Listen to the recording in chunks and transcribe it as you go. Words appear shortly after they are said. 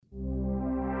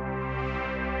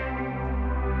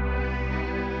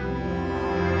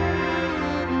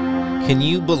Can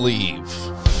you believe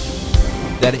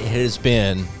that it has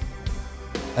been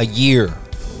a year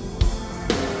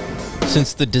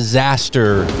since the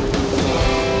disaster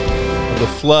of the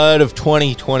flood of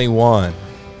 2021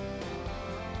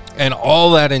 and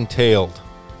all that entailed?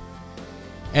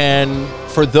 And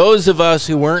for those of us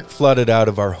who weren't flooded out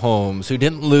of our homes, who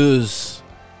didn't lose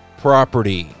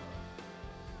property,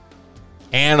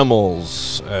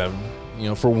 animals,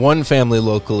 for one family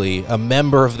locally, a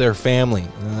member of their family,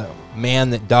 a man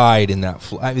that died in that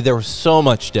flood. I mean, there was so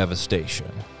much devastation.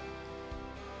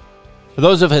 For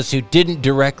those of us who didn't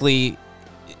directly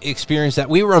experience that,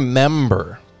 we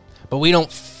remember, but we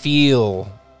don't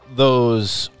feel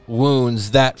those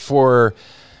wounds that for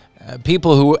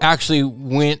people who actually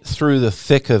went through the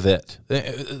thick of it,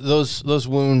 those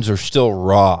wounds are still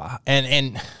raw.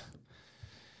 And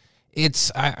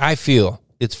I feel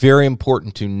it's very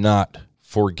important to not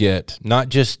forget, not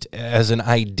just as an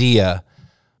idea,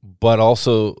 but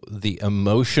also the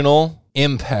emotional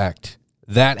impact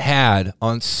that had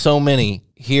on so many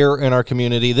here in our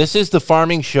community. This is the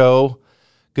Farming Show.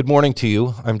 Good morning to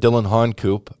you. I'm Dylan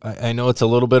Honcoop. I know it's a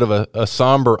little bit of a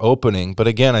somber opening, but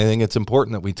again, I think it's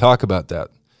important that we talk about that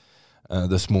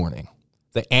this morning.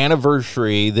 The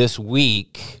anniversary this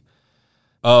week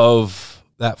of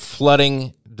that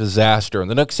flooding disaster in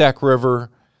the Nooksack River.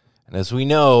 And as we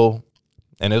know,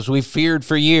 and as we feared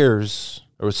for years,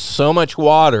 there was so much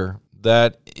water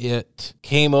that it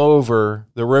came over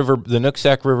the river, the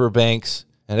Nooksack River banks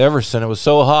at Everson. It was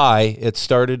so high, it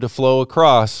started to flow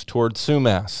across towards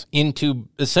Sumas into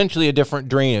essentially a different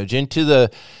drainage, into the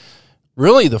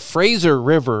Fraser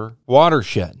River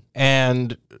watershed,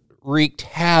 and wreaked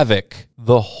havoc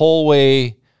the whole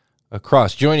way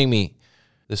across. Joining me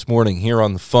this morning here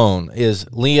on the phone is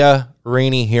Leah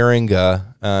Rainey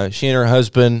Herringa. She and her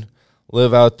husband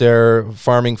live out there,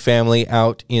 farming family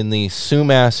out in the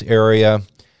Sumas area.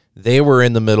 They were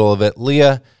in the middle of it.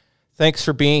 Leah, thanks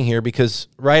for being here, because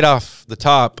right off the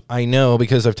top, I know,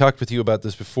 because I've talked with you about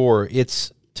this before,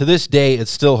 it's to this day,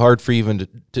 it's still hard for even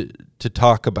to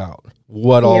talk about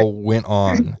what all went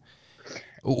on.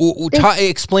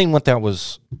 Explain what that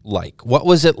was like. What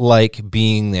was it like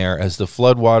being there as the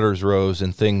floodwaters rose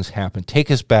and things happened?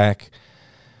 Take us back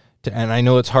to, and I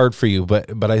know it's hard for you,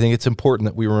 but I think it's important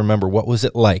that we remember, what was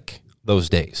it like those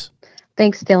days?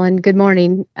 Thanks, Dylan. Good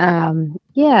morning.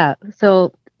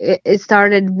 So it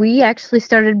started, we actually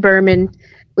started berming.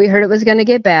 We heard it was going to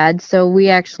get bad, so we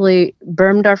actually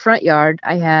bermed our front yard.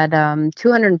 I had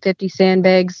 250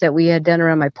 sandbags that we had done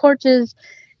around my porches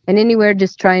and anywhere,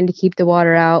 just trying to keep the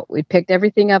water out. We picked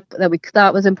everything up that we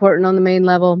thought was important on the main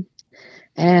level.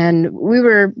 And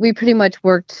we pretty much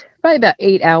worked probably about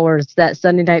 8 hours that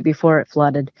Sunday night before it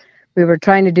flooded. We were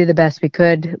trying to do the best we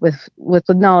could with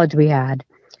the knowledge we had.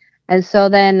 And so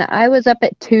then I was up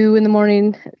at 2 in the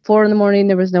morning, 4 in the morning,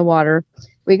 there was no water.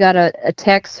 We got a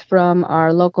text from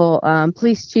our local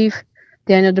police chief,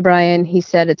 Daniel DeBryan. He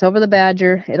said, "It's over the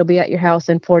Badger. It'll be at your house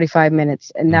in 45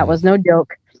 minutes. And that was no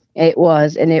joke. It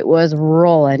was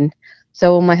rolling.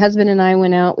 So my husband and I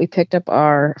went out, we picked up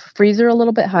our freezer a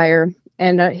little bit higher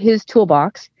and his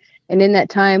toolbox. And in that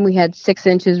time, we had 6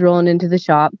 inches rolling into the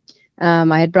shop.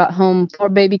 I had brought home 4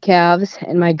 baby calves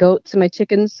and my goats and my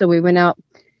chickens. So we went out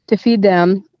to feed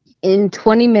them. In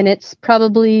 20 minutes,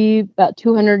 probably about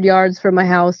 200 yards from my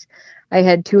house, I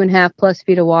had 2.5 plus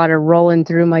feet of water rolling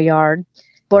through my yard.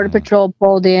 Border Patrol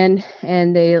pulled in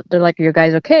and they're like, "Are you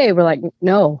guys okay?" We're like,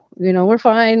 "No, we're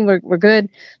fine. We're good."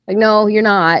 Like, "No, you're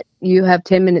not. You have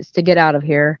 10 minutes to get out of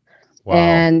here." Wow.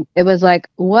 And it was like,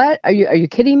 "What? Are you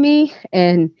kidding me?"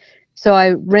 And so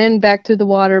I ran back through the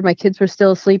water. My kids were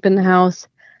still asleep in the house.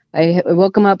 I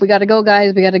woke them up. "We got to go,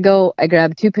 guys. We got to go." I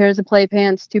grabbed 2 pairs of play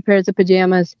pants, 2 pairs of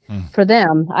pajamas for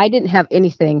them. I didn't have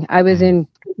anything. I was in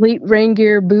complete rain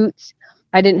gear, boots.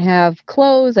 I didn't have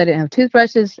clothes. I didn't have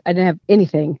toothbrushes. I didn't have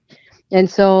anything. And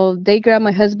so they grabbed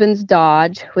my husband's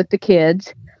Dodge with the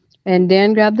kids, and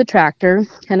Dan grabbed the tractor,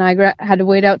 and I had to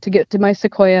wait out to get to my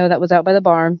Sequoia that was out by the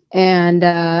barn.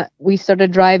 And we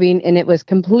started driving, and it was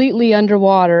completely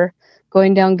underwater,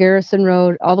 going down Garrison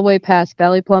Road all the way past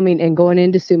Valley Plumbing and going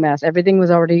into Sumas. Everything was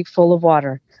already full of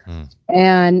water.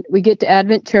 And we get to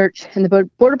Advent Church, and the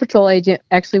Border Patrol agent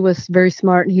actually was very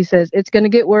smart. And he says, "It's going to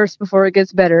get worse before it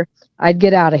gets better. I'd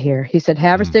get out of here." He said,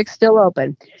 "Haverstick's still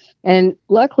open." And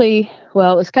luckily,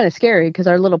 well, it was kind of scary because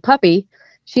our little puppy,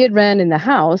 she had ran in the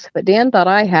house, but Dan thought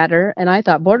I had her, and I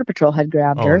thought Border Patrol had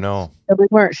grabbed her. Oh, no. So we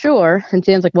weren't sure. And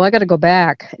Dan's like, "Well, I got to go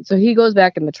back." So he goes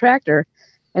back in the tractor.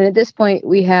 And at this point,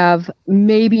 we have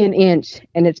maybe an inch,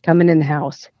 and it's coming in the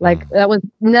house. Like, that was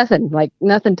nothing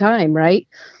time, right?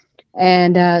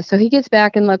 And so he gets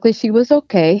back, and luckily she was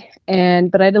okay.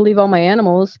 But I had to leave all my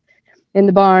animals in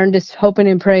the barn, just hoping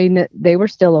and praying that they were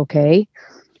still okay.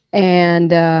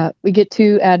 And we get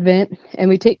to Advent, and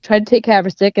we try to take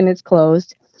Haverstick, and it's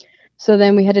closed. So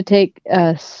then we had to take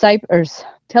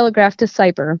telegraph to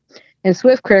Cyper. And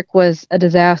Swift Creek was a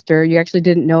disaster. You actually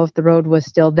didn't know if the road was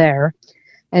still there.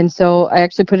 And so I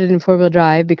actually put it in four-wheel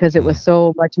drive because it was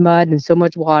so much mud and so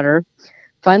much water.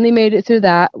 Finally made it through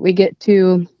that. We get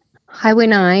to Highway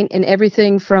 9, and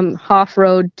everything from Hoff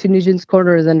Road to Nugent's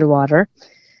Corner is underwater.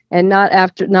 And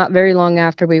not very long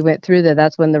after we went through there,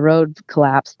 that's when the road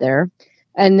collapsed there.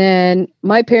 And then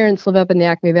my parents live up in the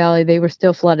Acme Valley. They were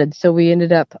still flooded. So we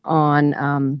ended up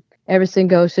on Everson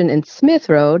Goshen and Smith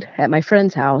Road at my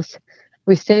friend's house.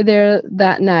 We stayed there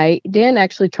that night. Dan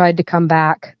actually tried to come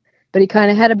back, but he kind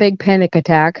of had a big panic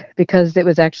attack because it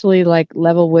was actually like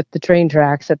level with the train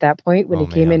tracks at that point when he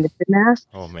came into Mass.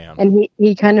 Oh, man. And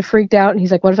he kind of freaked out, and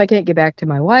he's like, what if I can't get back to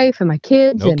my wife and my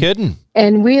kids? No kidding.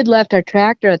 And we had left our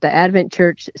tractor at the Advent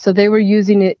Church, so they were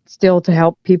using it still to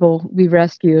help people be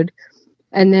rescued.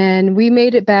 And then we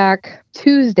made it back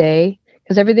Tuesday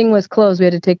because everything was closed. We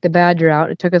had to take the Badger out.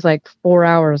 It took us like 4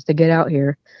 hours to get out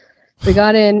here. We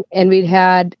got in, and we'd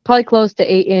had probably close to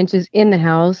 8 inches in the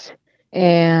house.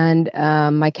 And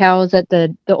my cows at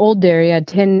the old dairy, I had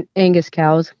 10 Angus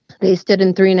cows. They stood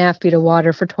in 3.5 feet of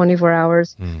water for 24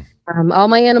 hours. All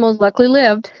my animals luckily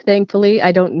lived, thankfully.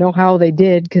 I don't know how they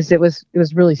did because it was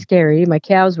really scary. My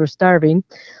cows were starving.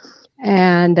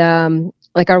 And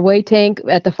like our whey tank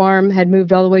at the farm had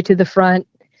moved all the way to the front.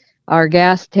 Our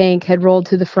gas tank had rolled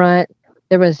to the front.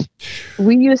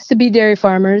 We used to be dairy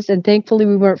farmers, and thankfully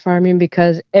we weren't farming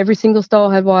because every single stall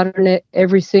had water in it.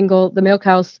 The milk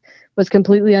house was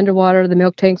completely underwater. The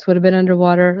milk tanks would have been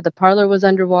underwater. The parlor was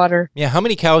underwater. Yeah. How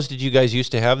many cows did you guys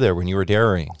used to have there when you were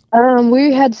dairying?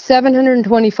 We had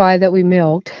 725 that we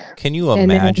milked. Can you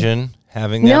imagine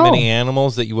having that many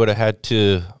animals that you would have had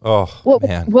to,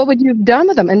 man. What would you have done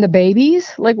with them? And the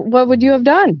babies? Like, what would you have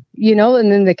done?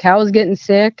 And then the cows getting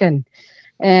sick, and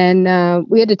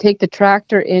we had to take the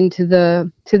tractor into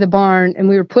the barn, and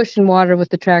we were pushing water with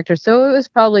the tractor. So it was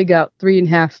probably about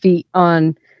 3.5 feet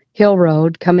on Hill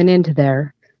Road coming into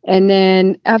there. And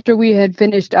then after we had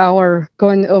finished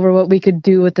going over what we could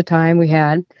do with the time we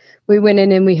had, we went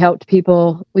in and we helped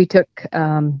people. We took,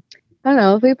 I don't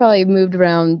know, we probably moved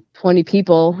around 20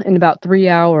 people in about 3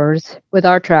 hours with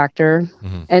our tractor.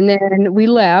 Mm-hmm. And then we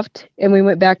left and we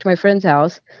went back to my friend's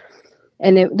house.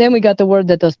 And then we got the word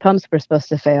that those pumps were supposed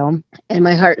to fail. And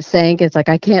my heart sank. It's like,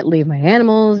 I can't leave my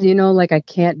animals, like I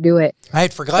can't do it. I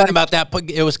had forgotten about that.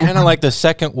 It was kind of like the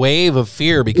second wave of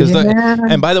fear because,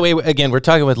 and by the way, again, we're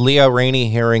talking with Leah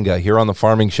Rainey Herringa here on the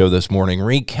Farming Show this morning,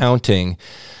 recounting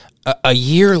a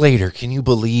year later. Can you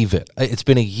believe it? It's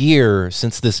been a year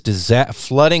since this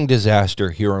flooding disaster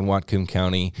here in Whatcom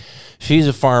County. She's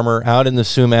a farmer out in the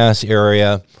Sumas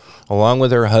area, along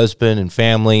with her husband and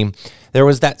family. There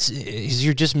was that, as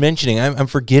you're just mentioning, I'm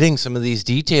forgetting some of these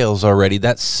details already,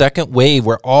 that second wave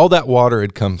where all that water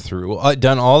had come through,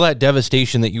 done all that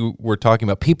devastation that you were talking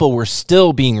about. People were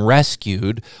still being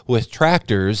rescued with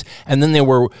tractors, and then they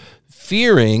were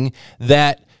fearing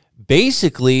that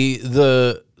basically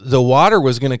the water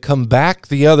was going to come back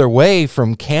the other way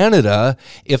from Canada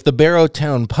if the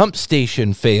Barrowtown pump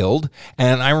station failed.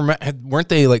 And I remember, weren't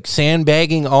they like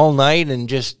sandbagging all night and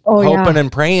just hoping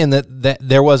and praying that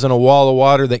there wasn't a wall of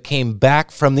water that came back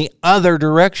from the other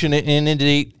direction and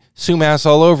into Sumas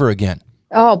all over again?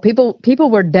 Oh,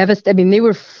 people were devastated. I mean, they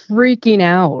were freaking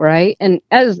out, right? And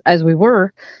as we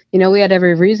were, we had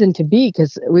every reason to be,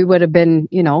 because we would have been,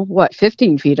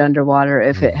 15 feet underwater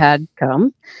if it had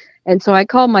come. And so I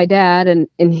called my dad, and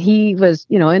he was,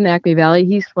 in the Acme Valley.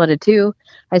 He's flooded too.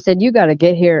 I said, you got to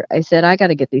get here. I said, I got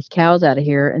to get these cows out of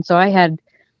here. And so we had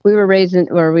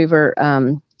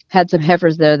some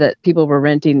heifers there that people were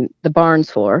renting the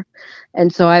barns for.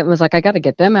 And so I was like, I got to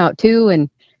get them out too. And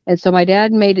so my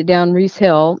dad made it down Reese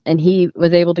Hill, and he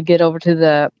was able to get over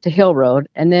to Hill Road.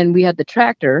 And then we had the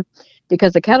tractor,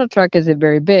 because the cattle truck isn't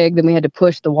very big. Then we had to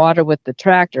push the water with the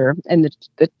tractor, and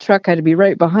the truck had to be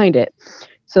right behind it,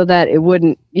 so that it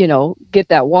wouldn't, get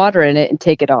that water in it and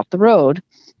take it off the road.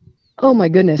 Oh my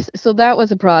goodness. So that was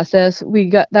a process.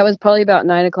 That was probably about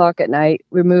 9:00 at night.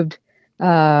 We moved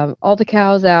all the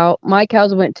cows out. My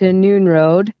cows went to Noon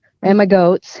Road, and my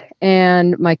goats,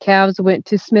 and my calves went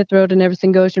to Smith Road and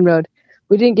Everson Goshen Road.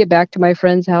 We didn't get back to my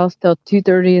friend's house till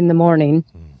 2:30 in the morning.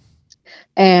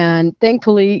 And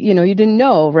thankfully, you didn't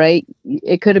know, right?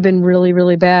 It could have been really,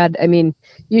 really bad. I mean,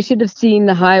 you should have seen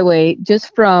the highway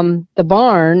just from the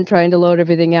barn trying to load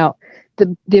everything out.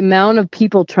 The amount of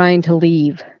people trying to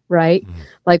leave, right? Mhm.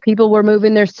 Like people were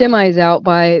moving their semis out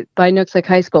by Nooksack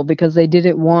High School because they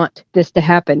didn't want this to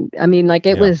happen. I mean, like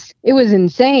it Yeah. was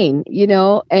insane, you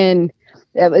know, and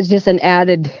that was just an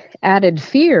added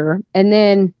fear. And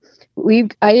then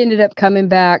I ended up coming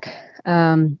back.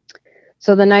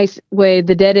 So the nice way,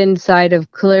 the dead end side of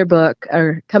Clearbrook,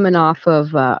 or coming off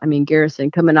of,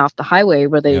 Garrison, coming off the highway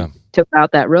where they Yeah. took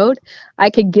out that road, I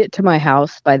could get to my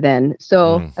house by then.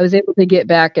 So I was able to get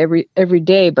back every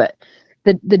day. But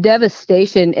the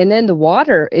devastation, and then the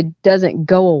water, it doesn't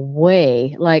go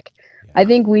away. Like, I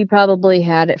think we probably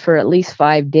had it for at least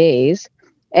 5 days,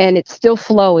 and it's still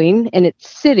flowing and it's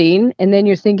sitting. And then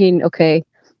you're thinking, okay,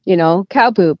 you know,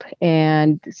 cow poop.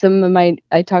 And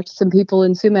I talked to some people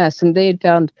in Sumas, and they had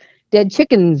found dead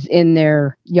chickens in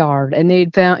their yard, and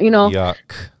they'd found, you know, Yuck.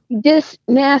 this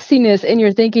nastiness. And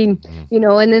you're thinking, you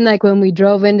know, and then like when we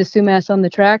drove into Sumas on the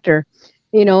tractor,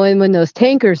 you know, and when those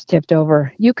tankers tipped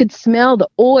over, you could smell the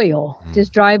oil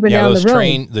just driving down the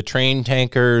road. The train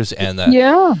tankers and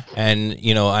and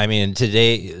you know, I mean,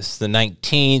 today is the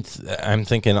 19th. I'm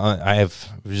thinking, I was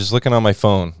just looking on my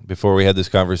phone before we had this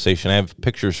conversation. I have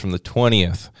pictures from the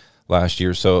 20th last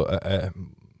year. So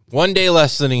 1 day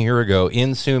less than a year ago in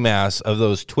Sumas, of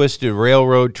those twisted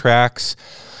railroad tracks.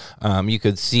 You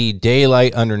could see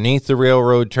daylight underneath the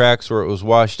railroad tracks where it was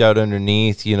washed out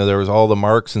underneath. You know, there was all the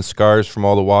marks and scars from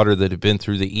all the water that had been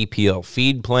through the EPL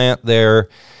feed plant there.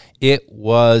 It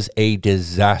was a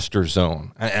disaster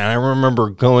zone. And I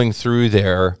remember going through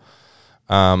there.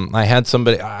 I had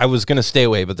somebody, I was going to stay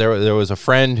away, but there was a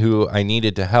friend who I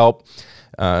needed to help.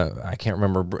 I can't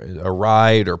remember, a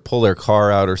ride or pull their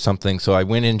car out or something. So I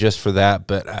went in just for that.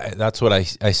 But that's what I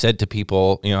said to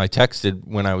people. You know, I texted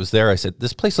when I was there. I said,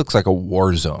 this place looks like a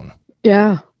war zone.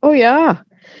 Yeah. Oh, yeah.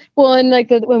 Well, and like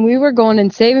when we were going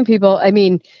and saving people, I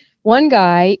mean, one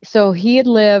guy, so he had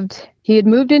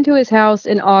moved into his house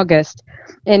in August,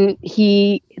 and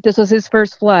this was his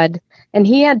first flood. And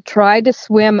he had tried to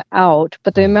swim out,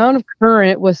 but the amount of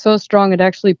current was so strong, it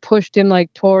actually pushed him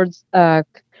like towards,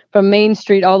 from Main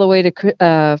Street all the way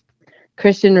to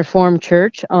Christian Reformed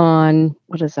Church on,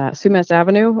 what is that, Sumas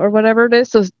Avenue or whatever it is.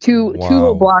 So two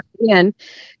whole blocks in.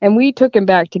 And we took him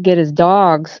back to get his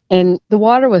dogs. And the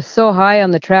water was so high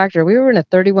on the tractor. We were in a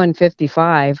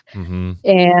 3155. Mm-hmm.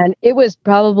 And it was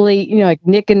probably, you know, like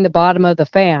nicking the bottom of the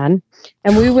fan.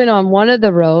 And we went on one of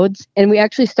the roads, and we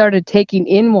actually started taking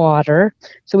in water.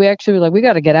 So we actually were like, we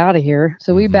got to get out of here.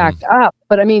 So we backed up.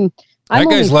 But I mean, that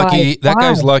guy's lucky. That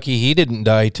guy's lucky he didn't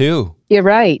die too. You're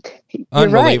right. You're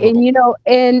right. And you know,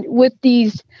 and with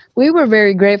these, we were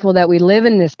very grateful that we live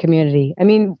in this community. I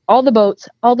mean, all the boats,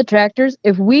 all the tractors.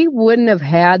 If we wouldn't have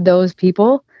had those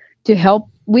people to help,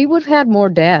 we would have had more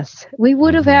deaths. We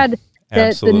would have had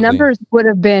the numbers would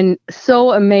have been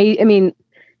so amazing. I mean,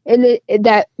 and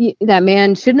that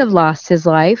man shouldn't have lost his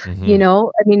life. You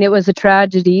know, I mean, it was a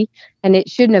tragedy, and it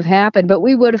shouldn't have happened. But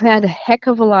we would have had a heck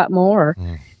of a lot more.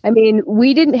 I mean,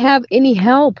 we didn't have any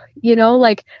help, you know,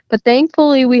 like, but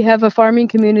thankfully we have a farming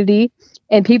community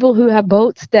and people who have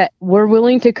boats that were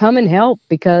willing to come and help,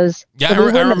 because I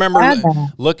remember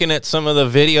looking at some of the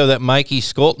video that Mikey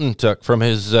Skolton took from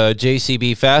his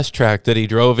JCB Fast Track that he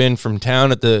drove in from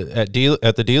town at the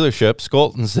dealership.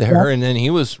 Skolton's there, and then he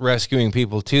was rescuing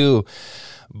people too.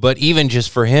 But even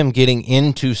just for him getting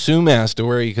into Sumas to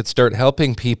where he could start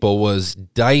helping people was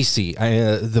dicey.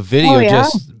 The video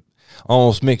just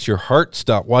almost makes your heart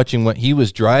stop watching what he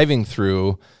was driving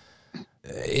through.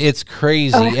 It's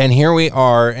crazy. And here we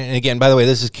are. And again, by the way,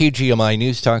 this is KGMI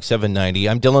News Talk 790.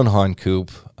 I'm Dylan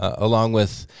Honcoop, along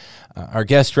with our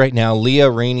guest right now, Leah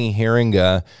Rainey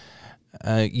Haringa.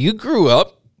 You grew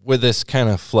up with this kind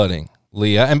of flooding,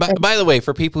 Leah. And by the way,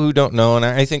 for people who don't know, and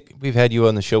I think we've had you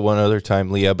on the show one other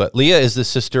time, Leah, but Leah is the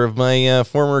sister of my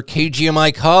former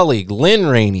KGMI colleague, Lynn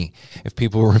Rainey. If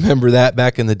people remember that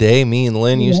back in the day, me and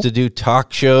Lynn used to do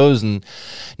talk shows and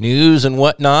news and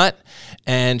whatnot.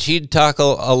 And she'd talk a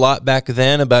lot back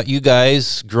then about you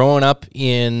guys growing up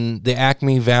in the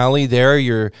Acme Valley there.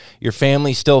 Your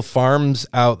family still farms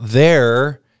out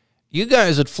there. You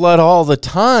guys would flood all the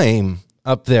time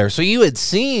up there. So you'd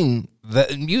seen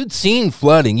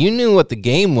flooding. You knew what the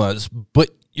game was,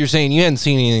 but you're saying you hadn't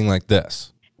seen anything like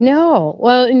this. No.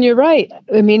 Well, and you're right.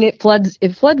 I mean, it floods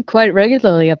quite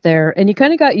regularly up there, and you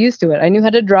kind of got used to it. I knew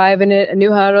how to drive in it. I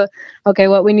knew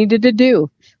what we needed to do.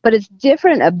 But it's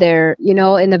different up there, you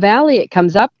know. In the valley, it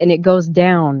comes up and it goes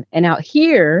down. And out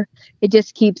here, it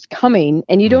just keeps coming,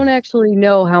 and you don't actually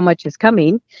know how much is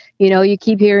coming. You know, you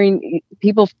keep hearing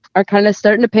people are kind of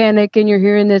starting to panic, and you're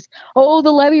hearing this, oh,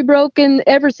 the levee broke in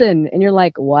Everson. And you're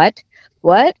like, what?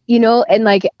 You know, and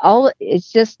like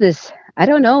it's just this, I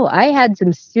don't know. I had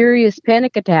some serious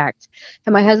panic attacks.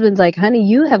 And my husband's like, honey,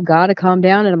 you have got to calm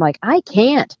down. And I'm like, I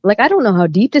can't. Like, I don't know how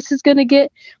deep this is going to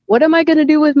get. What am I going to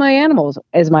do with my animals?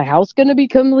 Is my house going to be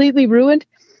completely ruined?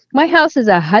 My house is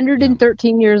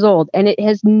 113 years old, and it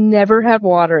has never had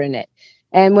water in it.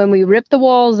 And when we ripped the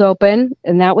walls open,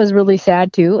 and that was really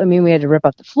sad too. I mean, we had to rip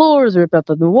up the floors, rip up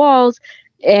the walls,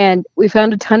 and we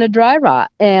found a ton of dry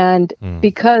rot. And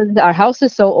because our house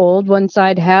is so old, one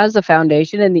side has a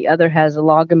foundation and the other has a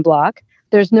log and block.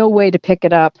 There's no way to pick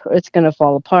it up, or it's going to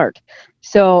fall apart.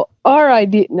 So our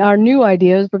new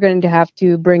idea is we're going to have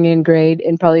to bring in grade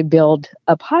and probably build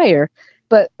up higher.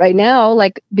 But right now,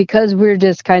 like, because we're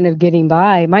just kind of getting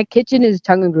by, my kitchen is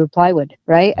tongue and groove plywood,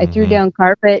 right? I threw down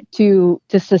carpet to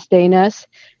sustain us.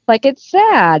 Like, it's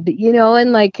sad,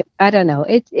 and like, I don't know.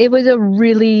 It was a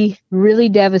really, really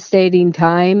devastating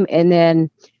time. And then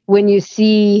when you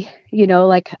see,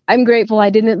 like, I'm grateful I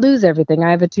didn't lose everything.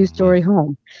 I have a 2-story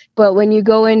home. But when you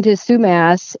go into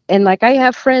Sumas, and like, I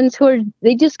have friends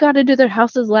they just got into their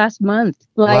houses last month.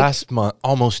 Like, last month,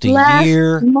 almost a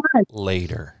year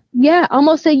later. Yeah,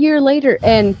 almost a year later.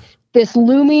 And this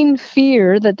looming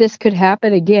fear that this could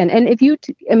happen again. And if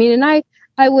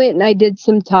I went and I did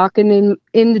some talking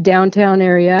in the downtown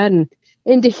area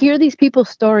and to hear these people's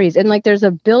stories. And like, there's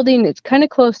a building, it's kind of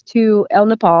close to El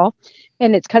Nepal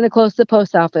and it's kind of close to the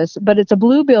post office, but it's a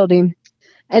blue building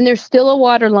and there's still a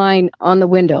water line on the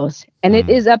windows and it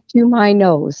is up to my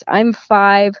nose. I'm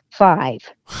 5'5".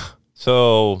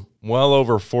 So well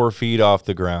over 4 feet off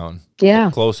the ground.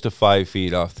 Yeah. Close to 5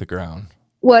 feet off the ground.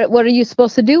 What are you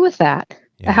supposed to do with that?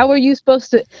 Yeah. How are you supposed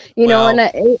to, and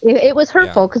it was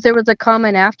hurtful because there was a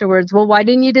comment afterwards. Well, why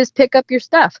didn't you just pick up your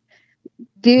stuff?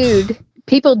 Dude,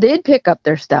 people did pick up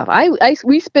their stuff.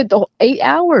 We spent the 8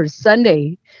 hours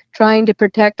Sunday trying to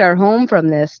protect our home from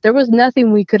this. There was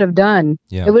nothing we could have done.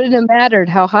 Yeah. It wouldn't have mattered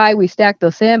how high we stacked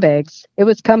those sandbags. It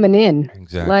was coming in.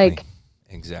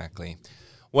 Exactly.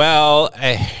 Well,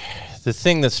 the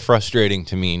thing that's frustrating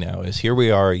to me now is here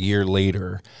we are a year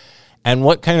later. And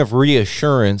what kind of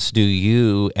reassurance do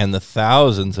you and the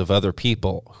thousands of other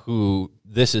people who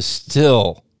this is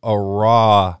still a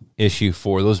raw issue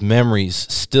for, those memories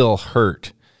still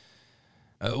hurt?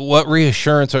 What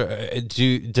reassurance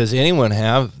does anyone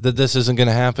have that this isn't going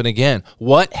to happen again?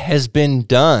 What has been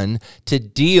done to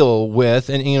deal with,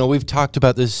 and we've talked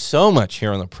about this so much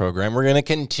here on the program. We're going to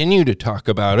continue to talk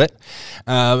about it.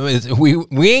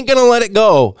 We ain't going to let it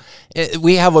go.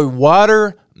 We have a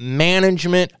water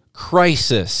management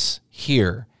crisis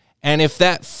here. And if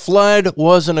that flood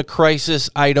wasn't a crisis,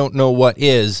 I don't know what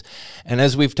is. And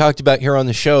as we've talked about here on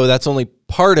the show, that's only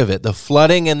part of it, the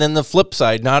flooding, and then the flip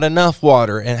side, not enough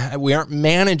water, and we aren't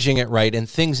managing it right, and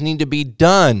things need to be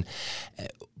done.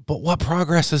 But what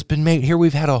progress has been made? Here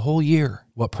we've had a whole year.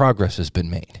 What progress has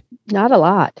been made? Not a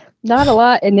lot.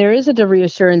 And there isn't a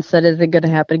reassurance that isn't going to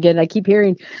happen again. I keep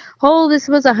hearing, this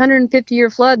was a 150-year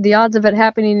flood. The odds of it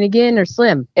happening again are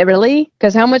slim. Really?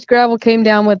 Because how much gravel came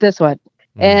down with this one?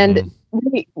 And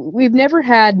we've never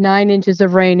had 9 inches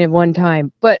of rain in one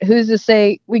time. But who's to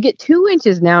say we get 2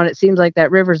 inches now, and it seems like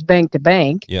that river's bank to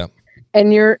bank. Yeah.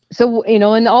 And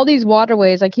in all these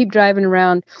waterways, I keep driving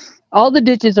around. All the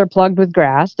ditches are plugged with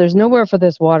grass. There's nowhere for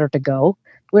this water to go.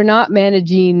 We're not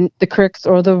managing the creeks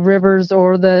or the rivers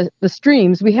or the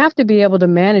streams. We have to be able to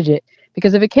manage it,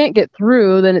 because if it can't get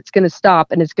through, then it's going to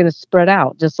stop and it's going to spread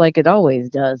out just like it always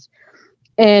does.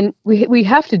 And we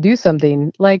have to do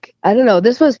something. Like, I don't know,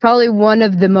 this was probably one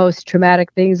of the most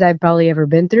traumatic things I've probably ever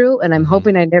been through. And I'm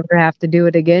hoping I never have to do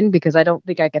it again, because I don't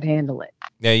think I could handle it.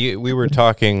 Yeah, we were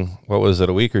talking, what was it,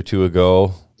 a week or two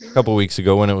ago, a couple of weeks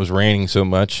ago, when it was raining so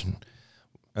much.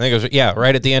 I think it was,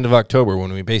 right at the end of October,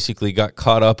 when we basically got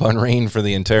caught up on rain for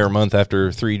the entire month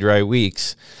after 3 dry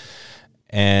weeks.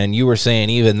 And you were saying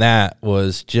even that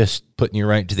was just putting you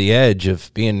right to the edge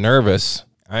of being nervous.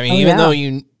 I mean, even though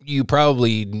you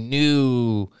probably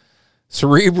knew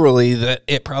cerebrally that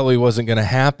it probably wasn't going to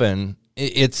happen,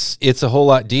 it's a whole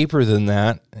lot deeper than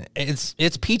that. It's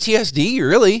PTSD,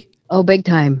 really. Oh, big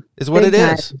time. Is what it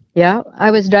is. Yeah.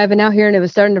 I was driving out here and it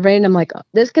was starting to rain. I'm like,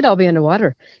 this could all be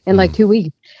underwater in like 2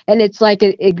 weeks. And it's like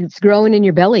it's growing in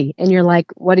your belly. And you're like,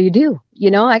 what do you do?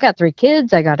 I got 3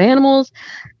 kids. I got animals.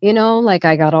 Like,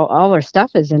 I got all our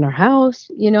stuff is in our house.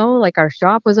 Like, our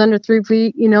shop was under 3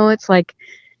 feet. It's like...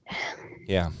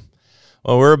 Yeah.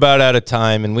 Well, we're about out of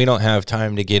time, and we don't have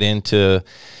time to get into,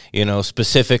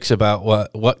 specifics about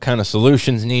what kind of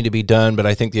solutions need to be done. But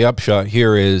I think the upshot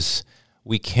here is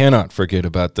we cannot forget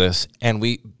about this, and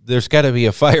there's got to be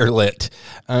a fire lit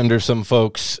under some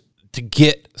folks to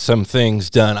get some things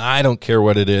done. I don't care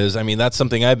what it is. I mean, that's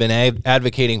something I've been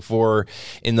advocating for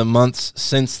in the months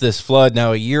since this flood,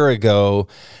 now a year ago,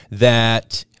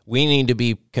 that we need to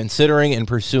be considering and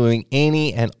pursuing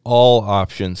any and all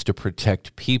options to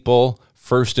protect people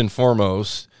first and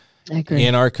foremost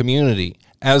in our community,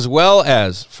 as well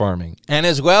as farming and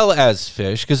as well as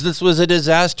fish, because this was a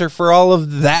disaster for all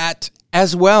of that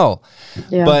as well.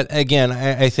 Yeah. But again,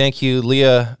 I thank you,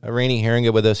 Leah Rainey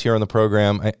Haringa, with us here on the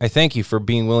program. I thank you for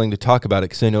being willing to talk about it,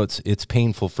 because I know it's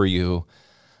painful for you.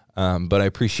 But I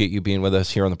appreciate you being with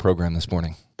us here on the program this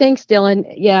morning. Thanks,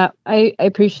 Dylan. Yeah, I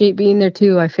appreciate being there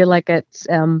too. I feel like it's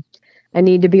I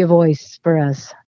need to be a voice for us.